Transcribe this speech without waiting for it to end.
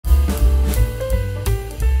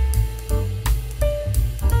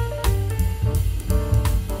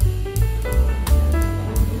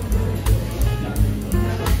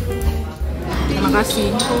spicy.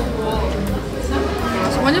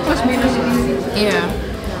 Semuanya plus minus ini. Iya.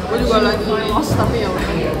 Gue juga lagi lost tapi ya udah.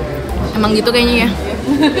 Emang gitu kayaknya ya.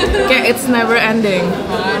 Kayak it's never ending.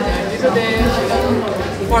 Itu deh.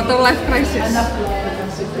 Quarter life crisis.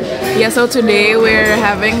 Yeah, so today we're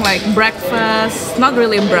having like breakfast, not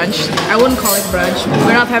really brunch. I wouldn't call it brunch.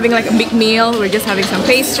 We're not having like a big meal. We're just having some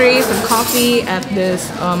pastries, some coffee at this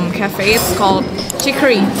cafe. It's called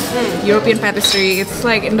Chicory, European Patisserie. It's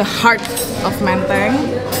like in the heart of Menteng.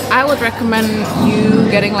 I would recommend you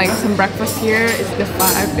getting like some breakfast here. It's the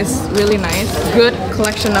vibe is really nice. Good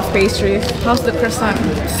collection of pastries. How's the croissant?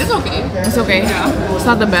 It's okay. It's okay. Yeah. It's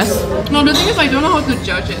not the best. No, the thing is I don't know how to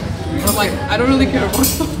judge it. Like I don't really care about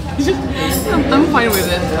stuff. I'm fine with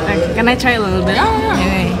it. Can I try a little bit? Yeah.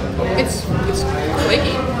 Okay. It's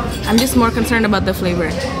flaky. I'm just more concerned about the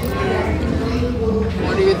flavor.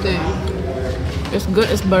 What do you think? It's good.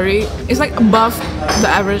 It's buttery. It's like above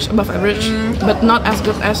average, but not as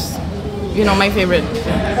good as, you know, my favorite.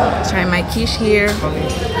 Try my quiche here.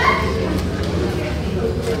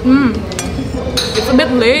 It's a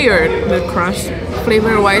bit layered, the crust.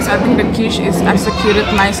 Flavor-wise, I think the quiche is executed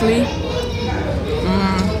nicely.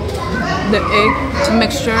 The egg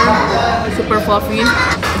mixture, super fluffy.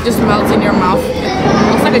 It just melts in your mouth. It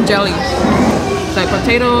looks like a jelly. It's like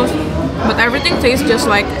potatoes, but everything tastes just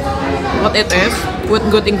like what it is, with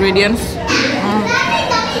good ingredients.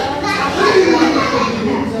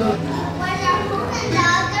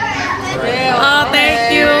 Oh,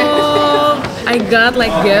 thank you! I got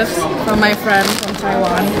like gifts from my friend from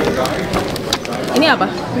Taiwan. Ini apa?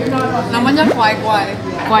 Namanya kwai kwai.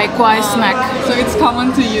 Kwai kwai snack. So it's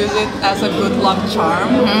common to use it as a good luck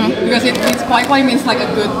charm because it's kwai kwai means like a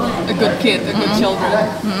good kid, a good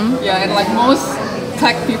children. Yeah, and like most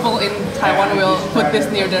tech people in Taiwan will put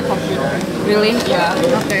this near their computer. Really? Yeah.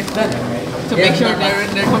 Okay. To make sure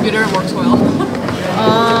their computer works well.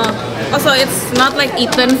 Also, it's not like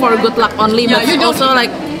eaten for good luck only, Yeah, but you don't also eat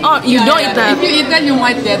like, oh, you don't eat that. If you eat that, you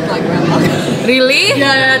might get like bad luck. Really?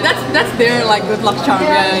 Yeah, that's their like good luck charm.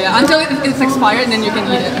 Yeah. Until it's expired, then you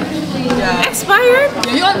can eat it. Yeah. Expired?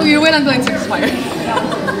 Yeah, you wait until it's expired.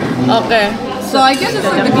 Okay. So I guess it's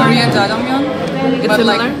like the Korean jjajangmyeon. It's but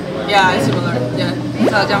similar? like, yeah, it's similar. Yeah,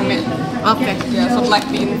 jjajangmyeon. Okay. Yeah, so black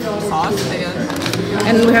bean sauce. I guess.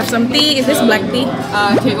 And we have some tea. Is this black tea?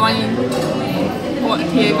 Tieguanyin.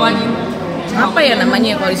 Tieguanyin. Apa ya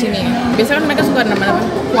namanya kalau di sini? Biasanya kan mereka suka nama-nama.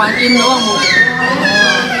 Guanyin doang mungkin.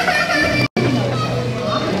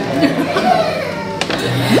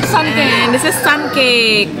 Sun cake. And this is sun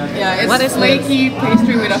cake. Yeah, it's What is flaky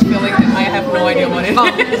pastry with a filling that I have no idea what it is. Oh,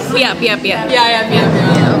 piap. Yeah.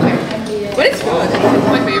 Okay. But it's good. It's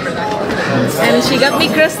my favorite actually. And she got me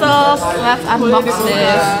crystals. Let's unbox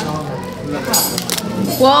this.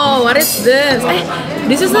 Whoa, what is this?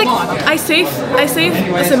 This is like I saved a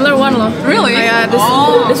similar one loh. Really? Yeah,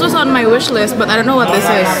 this was on my wish list, but I don't know what this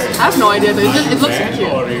is. I have no idea. It looks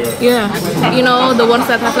cute. Yeah, you know the ones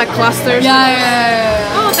that have like clusters.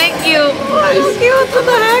 Yeah. Oh, thank you. Oh, it's cute. What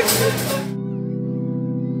the heck?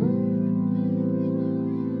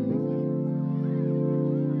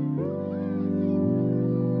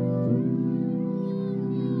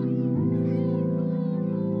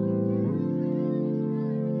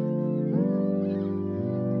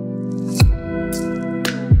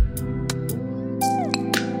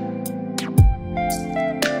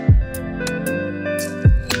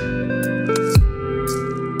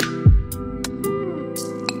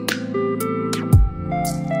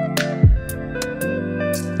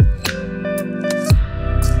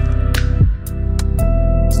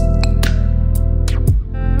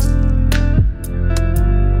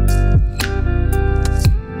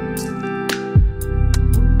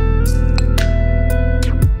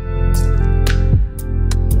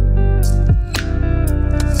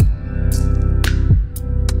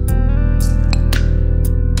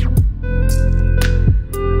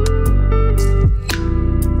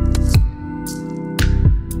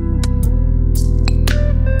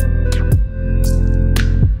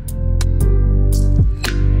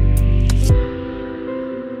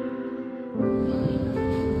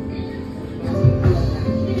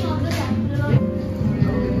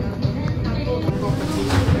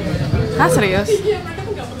 Ah, serius?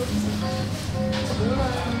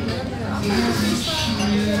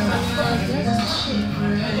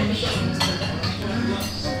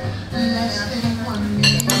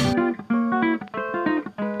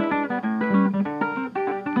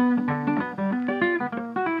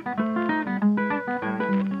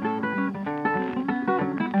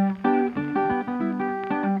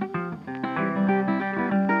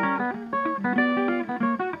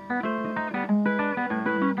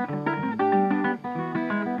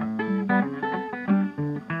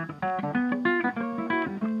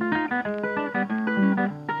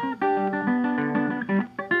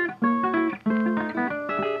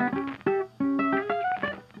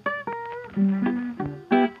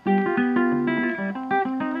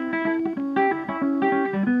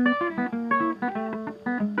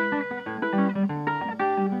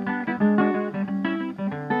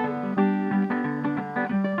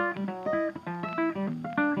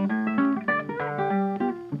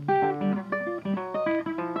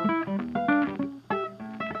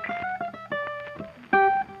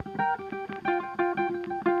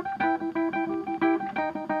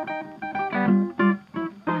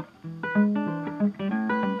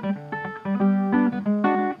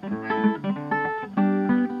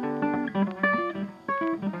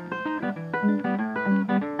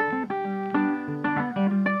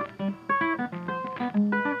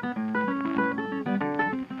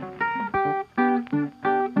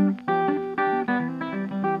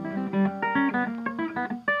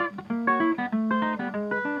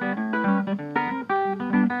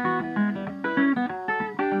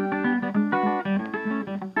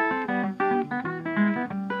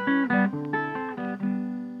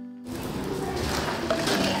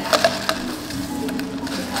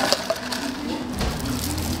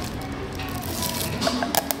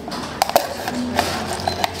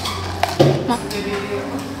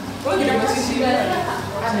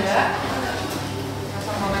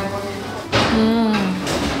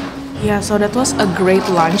 Yeah, so that was a great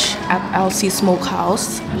lunch at LC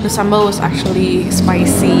Smokehouse. The sambal was actually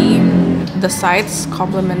spicy. The sides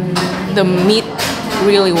complement the meat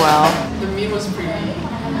really well. The meat was pretty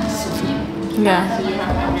sweet. Yeah. So you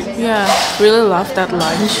have everything. Yeah, really loved that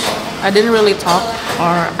lunch. I didn't really talk,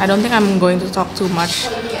 or I don't think I'm going to talk too much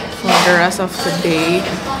for the rest of the day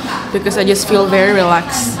because I just feel very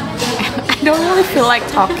relaxed. I don't really feel like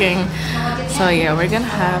talking. So yeah, we're gonna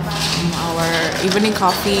have our evening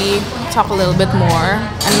coffee, talk a little bit more,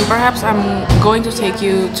 and perhaps I'm going to take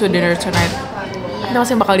you to dinner tonight. Kita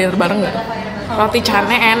masih bakal dinner bareng nggak? Roti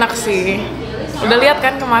canai enak sih. Udah lihat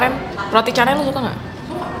kan kemarin? Roti canai lu suka nggak?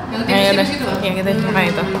 Ya udah, ya kita makan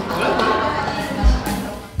itu.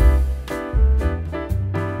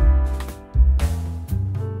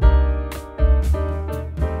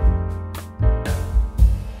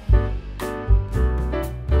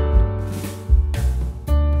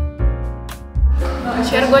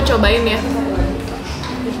 Share gue cobain ya.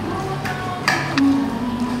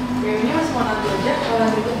 Kayaknya masih mau nanti aja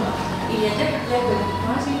kalau gitu mah. Iya aja, ya gue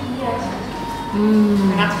masih iya.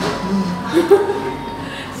 Enak.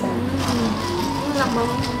 Enak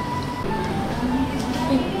banget.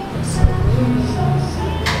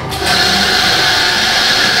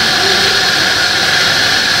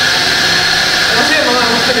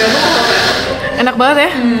 Enak banget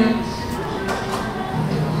ya.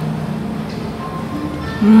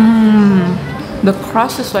 The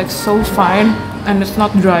crust is like so fine and it's not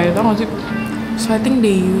dry. So I think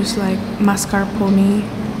they use like mascarpone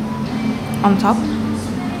on top,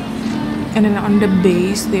 and then on the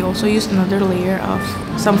base they also use another layer of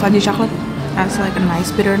some fudgy chocolate. Adds like a nice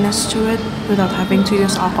bitterness to it without having to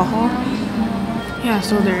use alcohol. Yeah,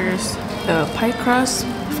 so there's the pie crust,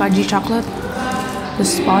 fudgy chocolate, the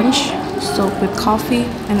sponge soaked with coffee,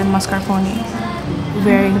 and then mascarpone,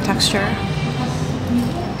 varying texture.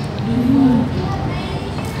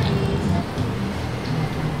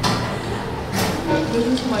 This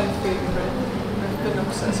is my favorite. I've been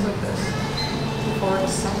obsessed with this before the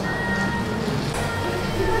summer.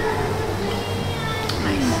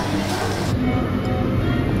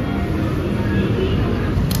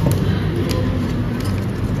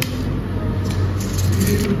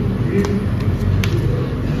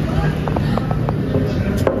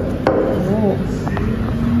 Oh.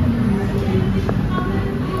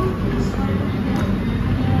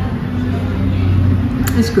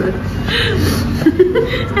 It's good.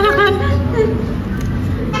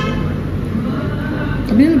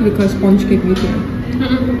 Tapi lebih ke sponge cake gitu ya.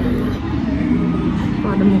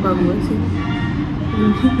 Oh, ada muka gue sih.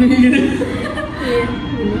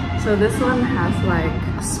 So this one has like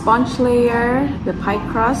a sponge layer, the pie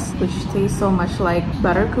crust, which tastes so much like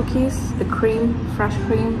butter cookies, the cream, fresh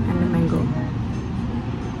cream, and the mango.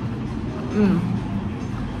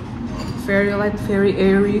 Very light, very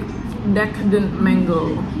airy, decadent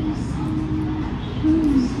mango.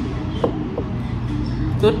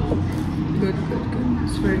 Good? Good.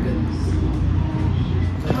 It's very good.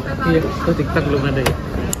 Iya, itu TikTok belum ada ya.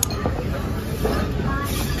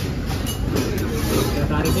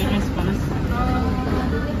 Tariknya es panas.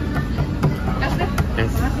 Es deh.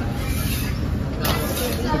 Es.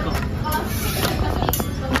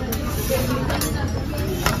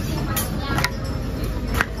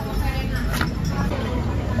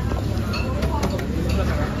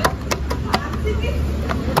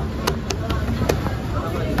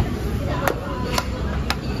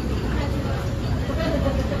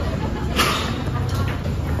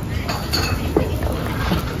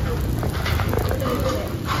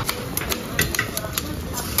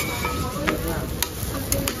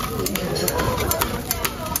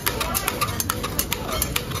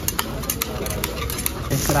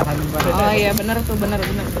 Oh iya, bener tuh, bener.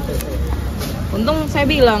 Untung saya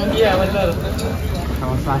bilang. Iya, benar.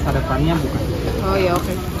 Kalau Selasa depannya bukan. Oh iya,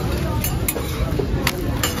 oke.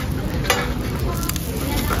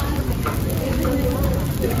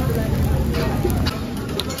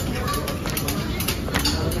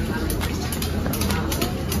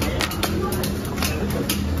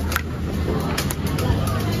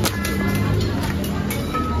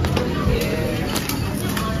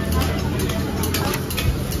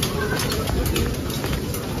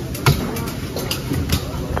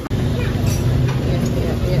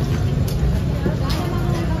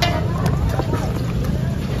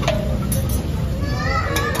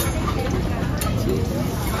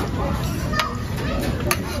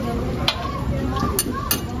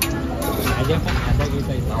 Aja kan ada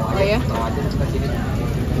gitu itu. Oh ya? Tahu aja ke sini.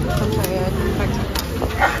 Kan saya cek.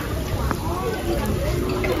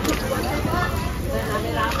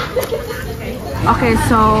 Okay,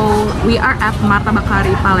 so we are at Martabak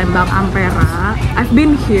Kari Palembang Ampera. I've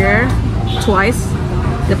been here twice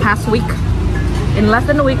the past week. In less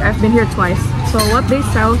than a week, I've been here twice. So what they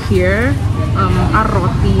sell here are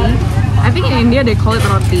roti. I think in India they call it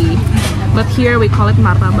roti, but here we call it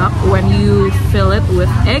martabak when you fill it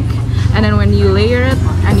with egg, and then when you layer it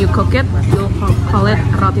and you cook it, you'll call it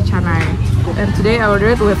roti canai. And today I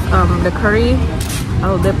ordered it with the curry.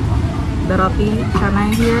 I'll dip the roti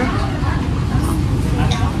canai here.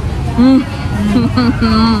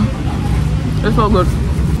 It's so good.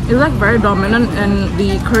 It's like very dominant in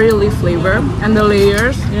the curry leaf flavor and the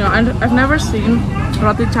layers. You know, I've never seen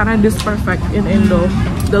roti canai this perfect in Indo.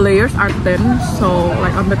 The layers are thin, so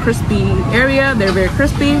like on the crispy area, they're very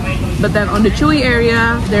crispy. But then on the chewy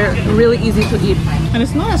area, they're really easy to eat. And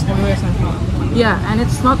it's not as oily as I thought. Yeah, and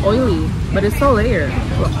it's not oily, but it's so layered.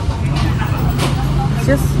 It's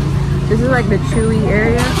just, this is like the chewy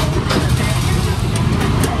area.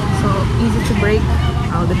 So easy to break.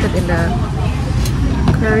 I'll dip it in the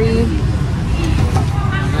curry.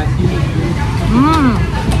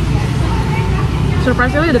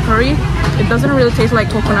 Surprisingly, the curry, it doesn't really taste like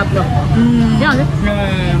coconut milk. Yeah,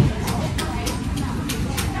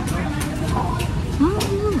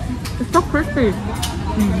 it's so crispy.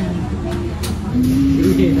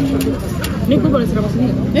 Ini gue boleh siram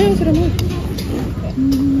sini nggak? Ya, sudah mau.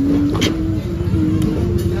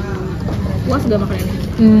 Puas gak makan ini?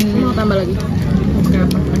 Mau tambah lagi? Oke,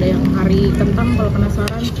 ada yang kari kentang kalau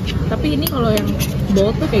penasaran. Tapi ini kalau yang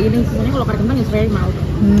bold tuh kayak gini. Sebenarnya kalau kari kentang is very mild.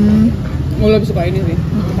 Gue lebih suka ini sih.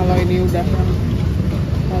 Kalau ini udah yang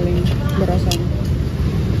paling berasa.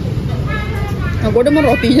 Nah, gue udah mau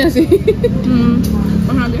rotinya sih.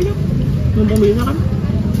 Makan aja aja. Mumpung bisa kan?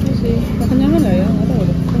 Iya sih. Kekenyangan nggak ya? Nggak tahu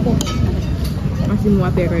deh. Masih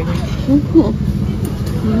muat ya kayaknya.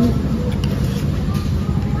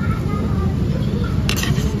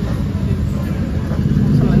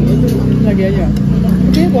 Lagi aja.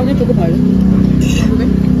 Tapi kuahnya cukup aja.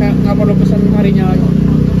 Kayak nggak perlu pesan harinya lagi.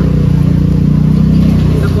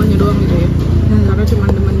 Kuahnya doang gitu ya. Karena cuma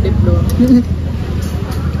demen dip doang.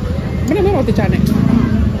 Ini namanya roti cane.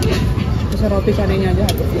 Bisa roti canenya aja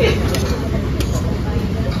habis.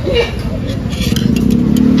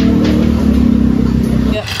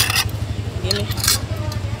 Ya, gini.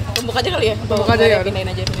 Tumbuk aja kali ya? Tumbuk aja ya. Pindahin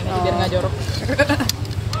aja biar nggak jorok.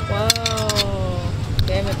 Wow,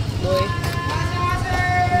 damn it, boy.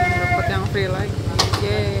 Dapat yang free lagi.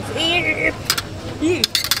 Yes.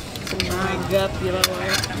 Oh my god, gila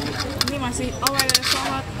banget. Ini masih, oh my god,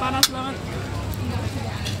 sangat panas banget.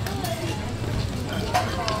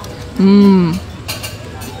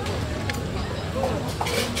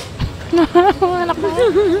 Enak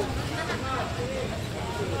banget.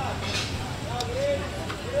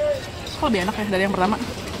 Kok lebih enak ya dari yang pertama?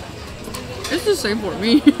 It's the same for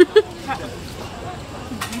me.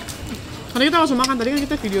 Karena kita langsung makan, tadi kan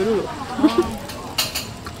kita video dulu.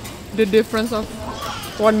 The difference of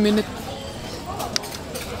 1 minute.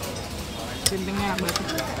 Gintingnya enak banget.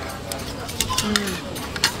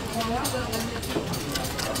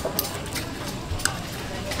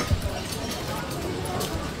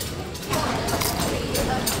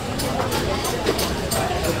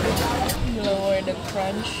 Lower the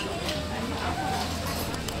crunch.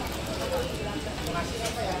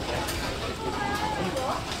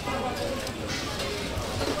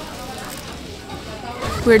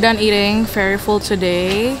 We're done eating, very full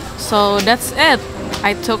today. So that's it.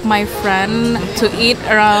 I took my friend to eat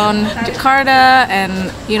around Jakarta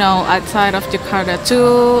and, you know, outside of Jakarta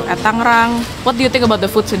too, at Tangerang. What do you think about the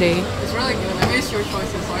food today? It's really good. I mean, it's your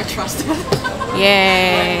choices, so I trust it.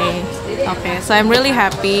 Yay! Okay, so I'm really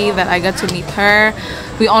happy that I got to meet her.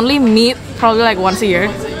 We only meet probably like once a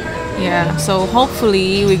year. Yeah, so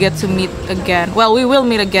hopefully we get to meet again. Well, we will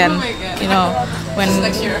meet again, you know, when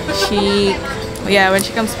Next year. when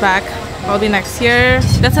she comes back, probably next year.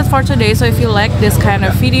 That's it for today. So if you like this kind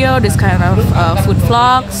of video, this kind of food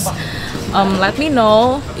vlogs, let me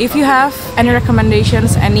know. If you have any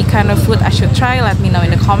recommendations, any kind of food I should try, let me know in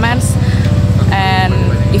the comments. And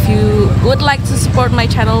if you would like to support my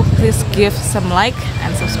channel, please give some like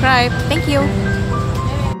and subscribe. Thank you.